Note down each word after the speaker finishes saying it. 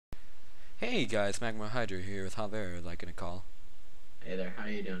Hey guys, Magmahydro here with Javier, liking a call. Hey there, how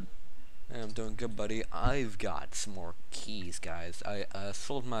you doing? I'm doing good, buddy. I've got some more keys, guys. I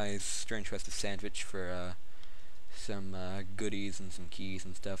sold my Strange Festive Sandwich for some goodies and some keys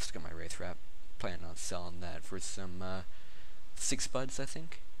and stuff. Just got my Wraith Wrap. Planning on selling that for some 6 buds, I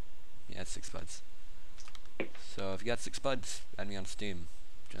think. Yeah, it's 6 buds. So if you got 6 buds, add me on Steam.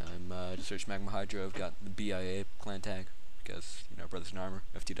 Just search Magmahydro. I've got the BIA clan tag because brothers in armor,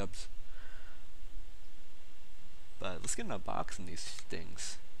 FT dubs. But let's get an unboxing these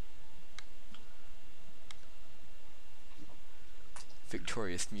things.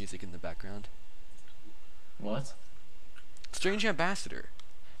 Victorious music in the background. What? Strange Ambassador.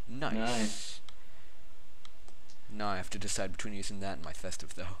 Nice. Now I have to decide between using that and my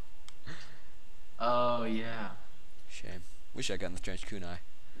Festive, though. Oh, yeah. Shame. Wish I got the Strange Kunai.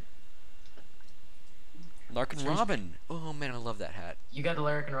 Lark and Robin. Oh man, I love that hat. You got the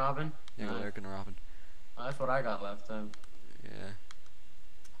Lark and Robin? Yeah, Nice. Lark and Robin. Oh, that's what I got last time. Yeah.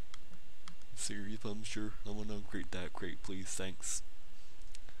 Serious, I'm sure. I want to uncrate that crate, please. Thanks.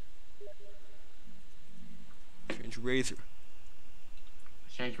 Strange Razor.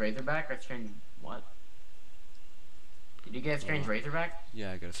 Strange Razorback or Strange what? Did you get a Strange Razorback?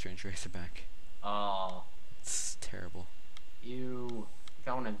 Yeah, I got a Strange Razorback. Oh. It's terrible. You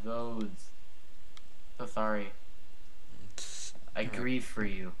got one of those. So sorry. I grieve for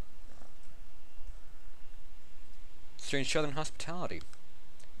you. Strange Southern Hospitality.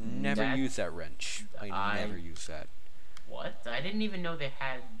 Never use that wrench. I never use that. What? I didn't even know they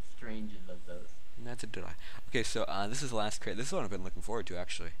had stranges of those. Neither did I. Okay, so this is the last crate. This is what I've been looking forward to,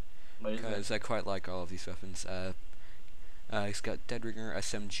 actually. Because I quite like all of these weapons. He's got Deadringer,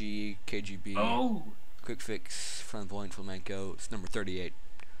 SMG, KGB, Quick Fix, Flamboyant Flamenco. It's number 38.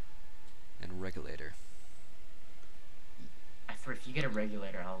 And Regulator. I swear, if you get a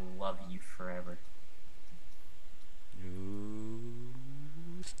Regulator, I'll love you forever. Ooh,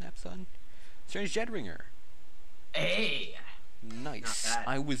 snap, son. Strange Deadringer. Hey! Nice.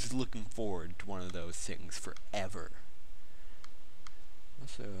 I was looking forward to one of those things forever.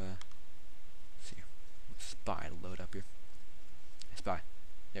 Also, let's see. Spy to load up here. Spy.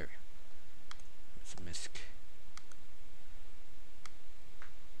 There we go. That's a misc.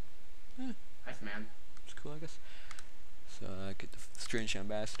 Nice, man. It's cool, I guess. So, get the Strange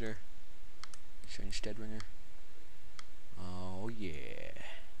Ambassador. Strange Deadringer. Oh, yeah.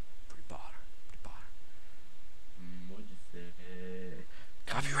 Pretty baller. Pretty baller. What'd you say?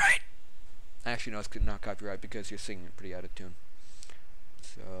 Copyright! Actually, no, it's not copyright because you're singing it pretty out of tune.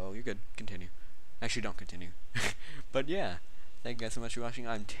 So, you're good. Continue. Actually, don't continue. But yeah, thank you guys so much for watching.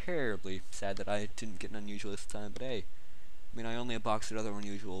 I'm terribly sad that I didn't get an unusual this time, but hey. I mean, I only unboxed another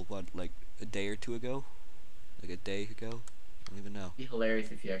unusual, what, like a day or two ago? Like a day ago? I don't even know. It'd be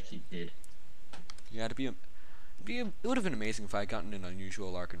hilarious if you actually did. Yeah, it would have been amazing if I had gotten an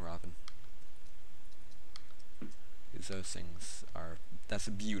unusual Lark and Robin. Because those things are... That's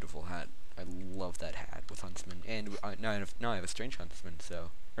a beautiful hat. I love that hat with Huntsman. And now I have a Strange Huntsman, so...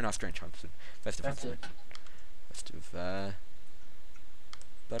 Or not Strange Huntsman. Festive Huntsman. Festive,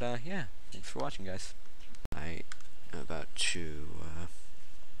 But, yeah. Thanks for watching, guys. I'm about to,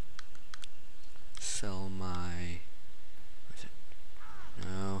 sell my... Where is it?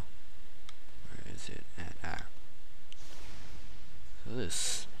 No. Where is it at? So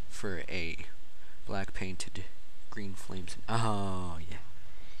this for a black painted green flames. Oh yeah,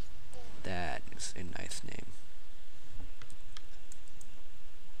 that is a nice name.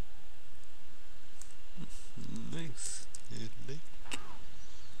 Nice.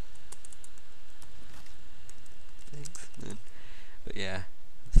 Thanks, man. But yeah,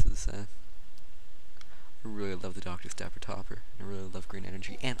 this is I really love the Doctor's Dapper Topper. I really love green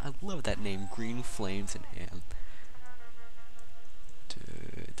energy, and I love that name, Green Flames in Hand.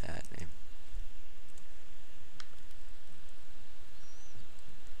 Dude, that name.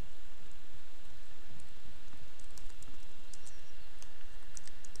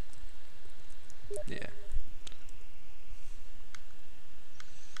 Yeah.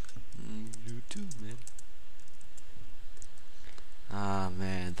 You too, man. Ah,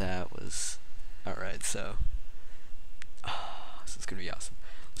 man, that was... Alright, so... this is gonna be awesome.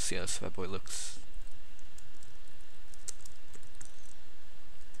 Let's see how this bad boy looks.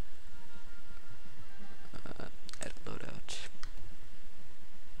 Edit loadout.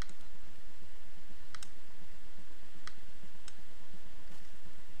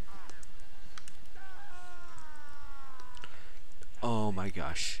 Oh my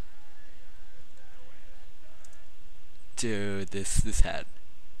gosh. Dude, this hat.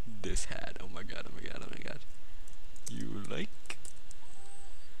 Oh my god, oh my god, oh my god. You like?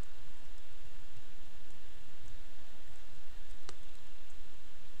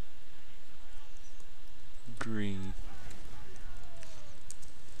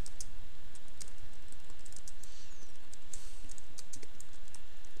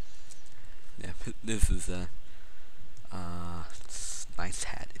 This is it's a nice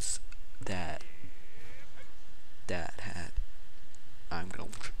hat. It's that hat. I'm gonna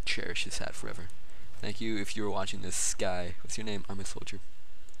cherish this hat forever. Thank you. If you were watching this, guy, what's your name? I'm a soldier.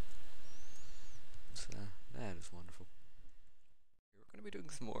 So, that is wonderful. We're gonna be doing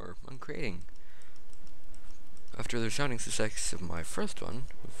some more uncrating. After the resounding success of my first one,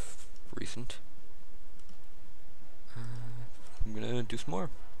 of recent, I'm gonna do some more.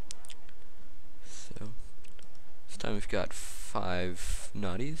 So, this time we've got 5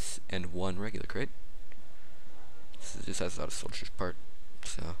 naughties and 1 regular crate. This just has a lot of soldiers part,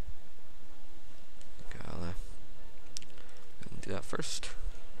 so I'll do that first.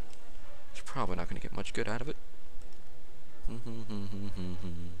 It's probably not gonna get much good out of it.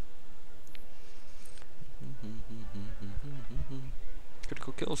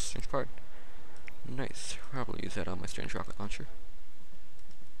 Critical kills, strange part. Nice. Probably use that on my strange rocket launcher.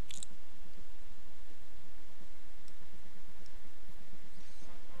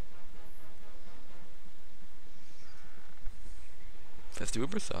 Festive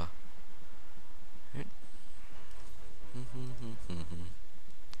Uber Saw. Right.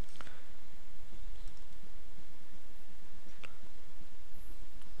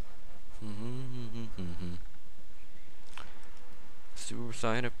 Super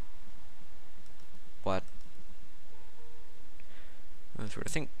sign up. What? That's what I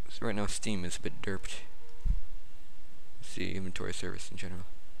think. Right now, Steam is a bit derped. Let's see, inventory service in general.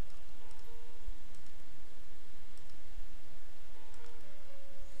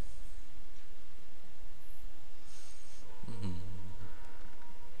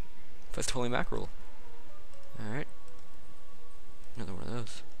 First holy mackerel. Alright. Another one of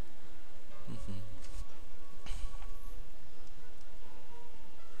those.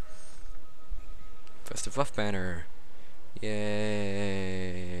 Festive Buff Banner.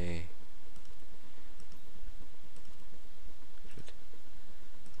 Yay. Good.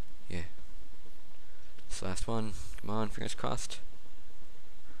 Yeah. This last one. Come on, fingers crossed.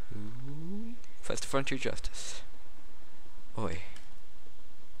 Ooh. Festive Frontier Justice. Oi.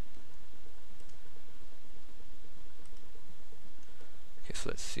 Okay, so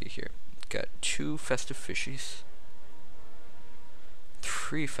let's see here. Got 2 festive fishies.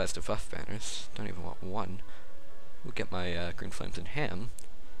 3 festive buff banners. Don't even want 1. We'll get my green flames and ham.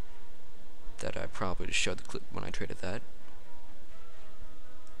 That I probably just showed the clip when I traded that.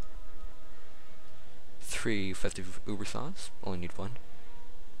 3 festive uber saws. Only need 1.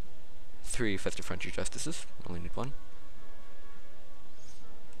 3 festive frontier justices. Only need 1.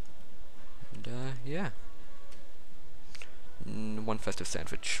 And yeah. 1 festive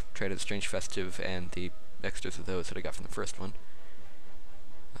sandwich. Traded the strange festive and the extras of those that I got from the first one.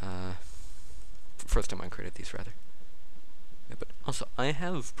 First time I created these, rather. Yeah, but also, I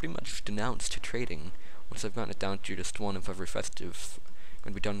have pretty much denounced trading. Once I've gotten it down to just 1 of every festive, I'm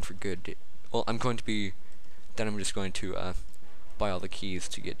going to be done for good. Well, I'm just going to buy all the keys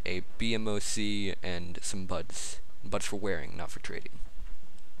to get a BMOC and some buds. Buds for wearing, not for trading.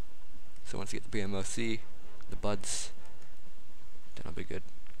 So once I get the BMOC, the buds, then I'll be good.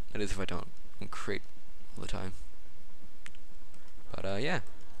 That is if I don't uncrate all the time. But yeah.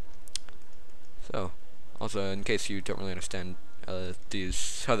 So, also in case you don't really understand how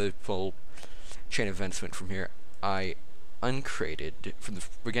the full chain of events went from here, I uncrated from the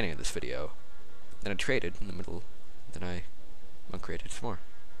beginning of this video, then I traded in the middle, then I uncrated some more.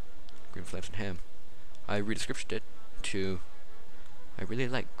 Green flames and ham. I redescriptioned it to I really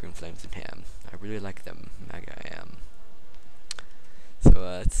like green flames and ham. I really like them. Magma am.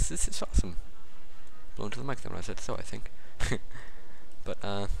 So it's awesome. Blown to the mic then when I said so, I think.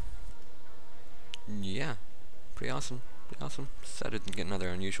 But yeah, pretty awesome. Pretty awesome. Sad I didn't get another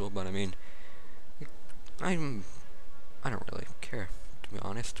unusual, but I mean, I don't really care, to be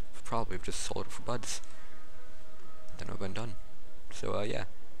honest. Probably just sold it for buds. Then I've been done. So yeah,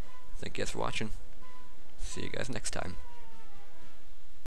 thank you guys for watching. See you guys next time.